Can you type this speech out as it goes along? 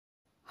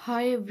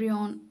Hi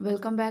everyone,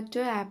 welcome back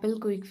to Apple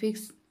Quick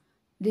Fix.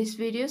 This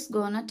video is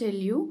gonna tell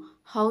you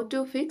how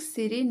to fix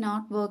Siri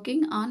not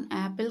working on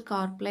Apple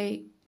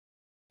CarPlay.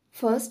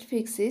 First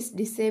fix is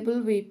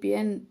disable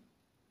VPN.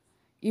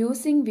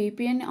 Using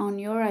VPN on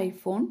your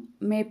iPhone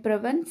may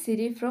prevent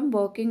Siri from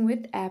working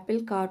with Apple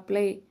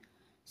CarPlay.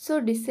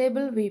 So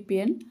disable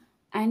VPN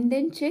and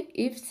then check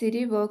if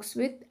Siri works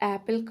with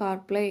Apple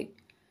CarPlay.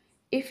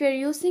 If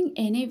you're using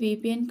any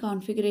VPN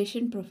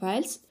configuration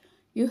profiles,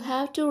 you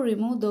have to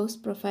remove those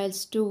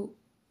profiles too.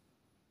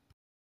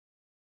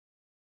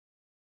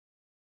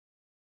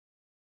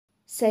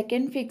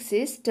 Second fix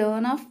is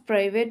turn off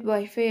private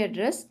Wi-Fi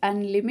address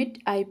and limit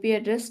IP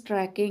address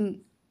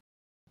tracking.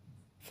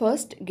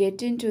 First,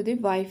 get into the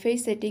Wi-Fi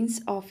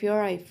settings of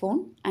your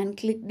iPhone and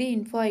click the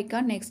info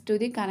icon next to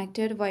the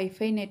connected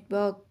Wi-Fi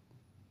network.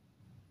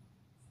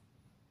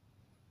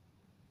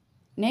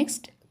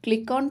 Next,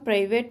 click on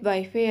private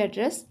Wi-Fi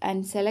address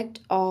and select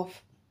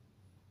off.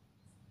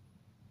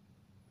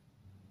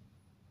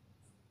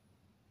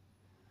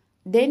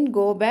 Then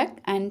go back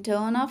and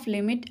turn off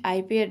limit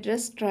IP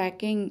address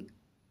tracking.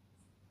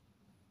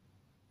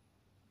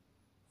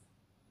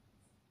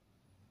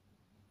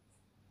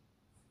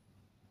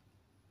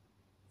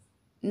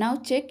 Now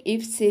check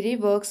if Siri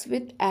works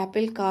with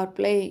Apple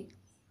CarPlay.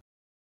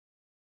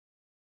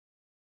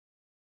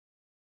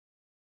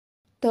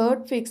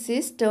 Third fix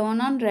is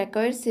turn on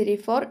record Siri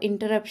for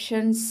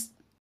interruptions.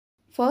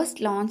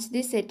 First launch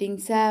the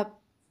Settings app.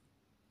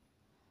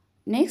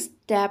 Next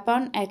tap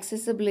on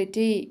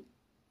Accessibility.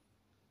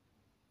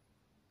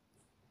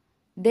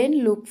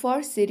 Then look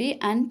for Siri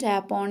and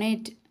tap on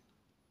it.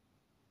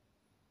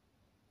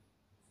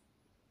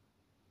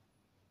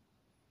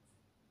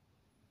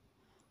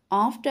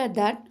 After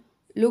that,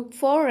 look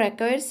for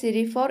Require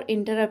Siri for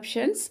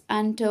interruptions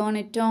and turn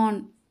it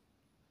on.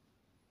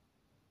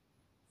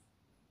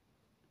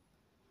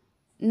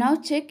 Now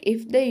check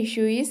if the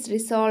issue is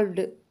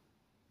resolved.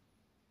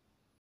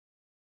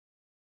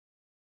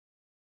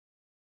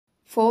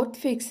 Fourth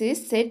fix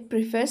is set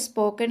prefer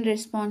spoken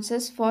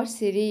responses for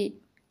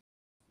Siri.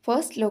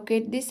 First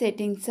locate the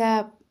Settings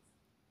app.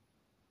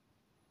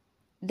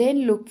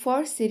 Then look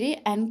for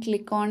Siri and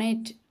click on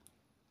it.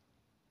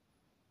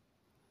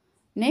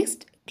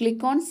 Next,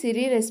 click on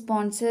Siri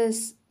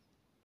Responses.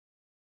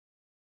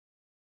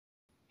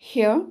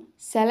 Here,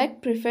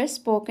 select Prefer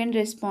Spoken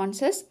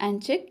Responses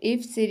and check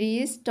if Siri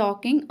is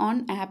talking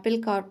on Apple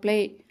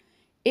CarPlay.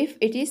 If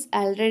it is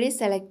already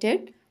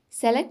selected,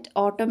 select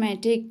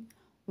Automatic.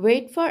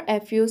 Wait for a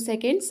few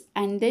seconds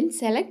and then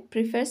select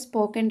Prefer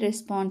Spoken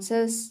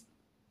Responses.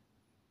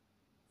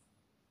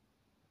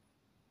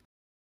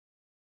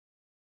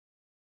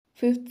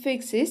 Fifth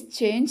fix is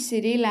change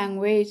Siri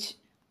language.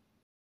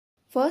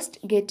 First,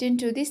 get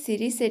into the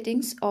Siri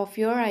settings of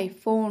your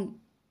iPhone.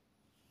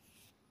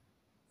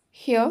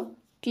 Here,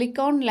 click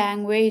on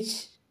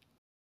Language.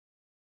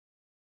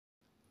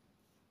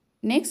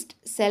 Next,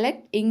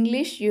 select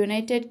English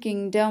United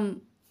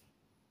Kingdom.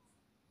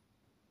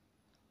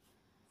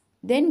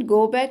 Then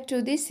go back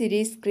to the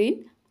Siri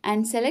screen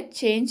and select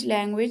Change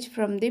Language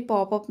from the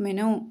pop-up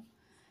menu.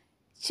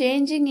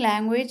 Changing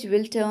language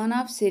will turn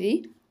off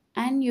Siri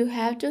and you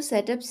have to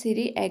set up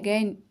Siri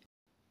again.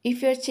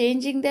 If you are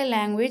changing the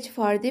language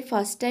for the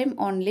first time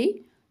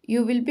only,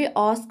 you will be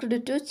asked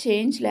to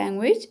change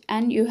language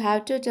and you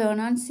have to turn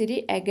on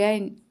Siri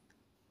again.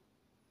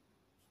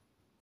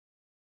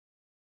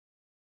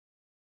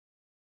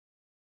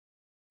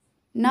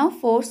 Now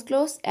force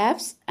close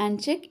apps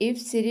and check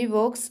if Siri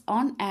works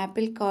on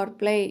Apple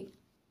CarPlay.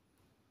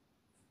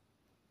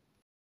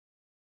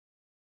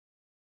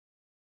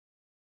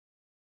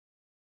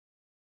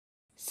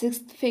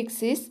 Sixth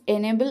fix is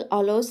enable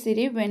allow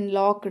Siri when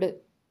locked.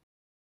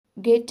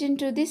 Get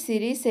into the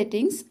Siri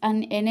settings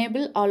and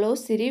enable allow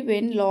Siri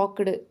when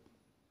locked.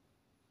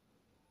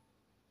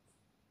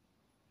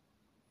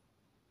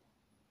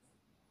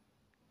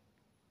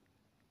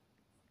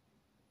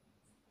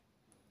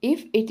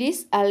 If it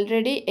is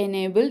already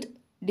enabled,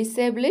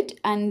 disable it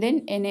and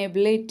then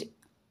enable it.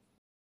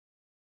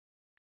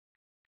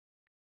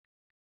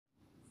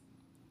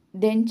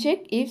 Then check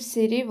if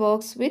Siri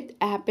works with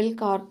Apple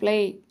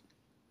CarPlay.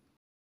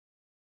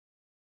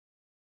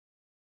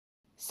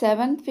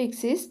 Seventh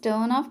fix is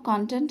turn off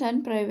content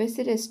and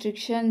privacy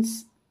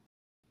restrictions.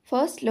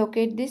 First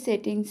locate the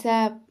Settings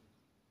app.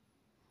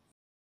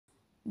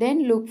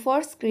 Then look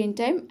for Screen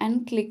Time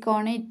and click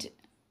on it.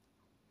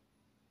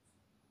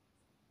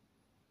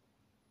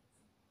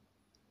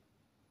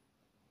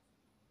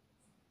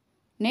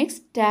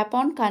 Next, tap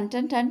on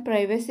Content and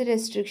Privacy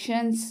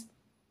Restrictions.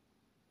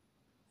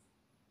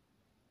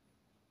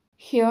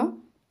 Here,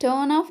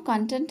 turn off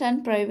Content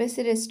and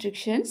Privacy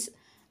Restrictions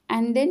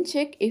and then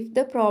check if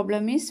the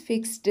problem is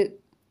fixed.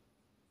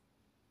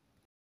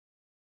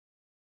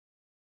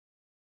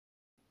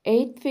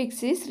 Eighth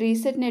fix is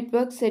reset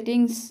network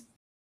settings.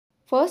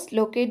 First,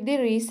 locate the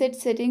reset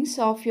settings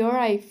of your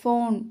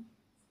iPhone.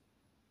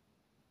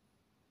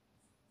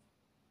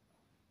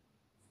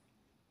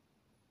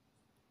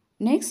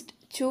 Next,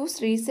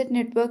 choose Reset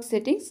Network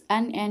Settings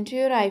and enter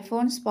your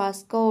iPhone's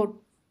passcode.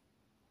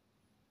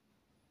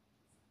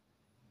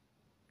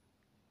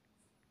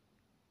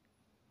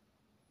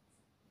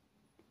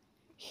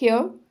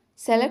 Here,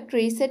 select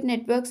Reset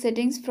Network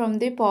Settings from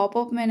the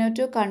pop-up menu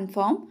to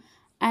confirm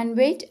and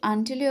wait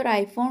until your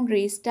iPhone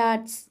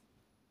restarts.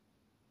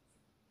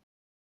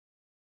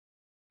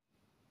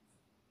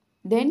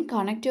 Then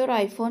connect your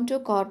iPhone to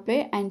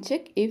CarPlay and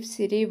check if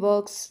Siri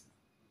works.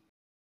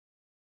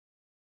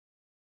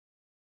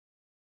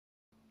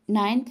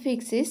 Ninth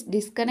fix is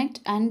disconnect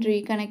and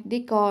reconnect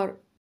the car.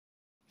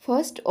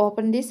 First,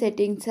 open the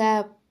Settings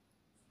app.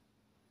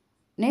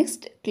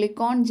 Next, click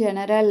on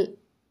General.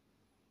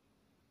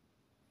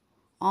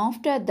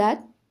 After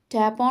that,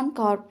 tap on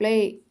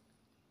CarPlay.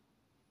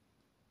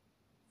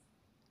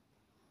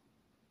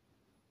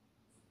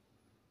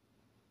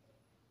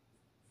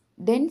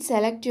 Then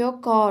select your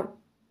car.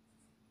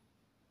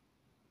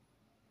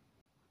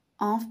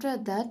 After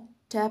that,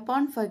 tap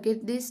on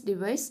Forget this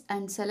device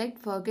and select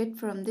Forget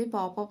from the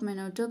pop-up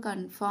menu to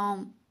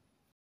confirm.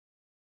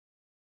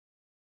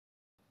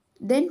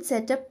 Then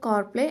set up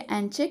CarPlay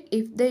and check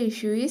if the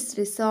issue is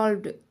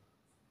resolved.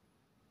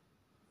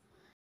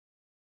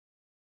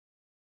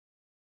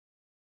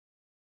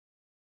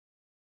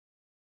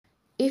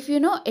 If you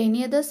know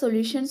any other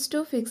solutions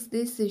to fix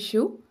this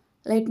issue,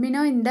 let me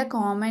know in the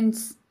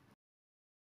comments.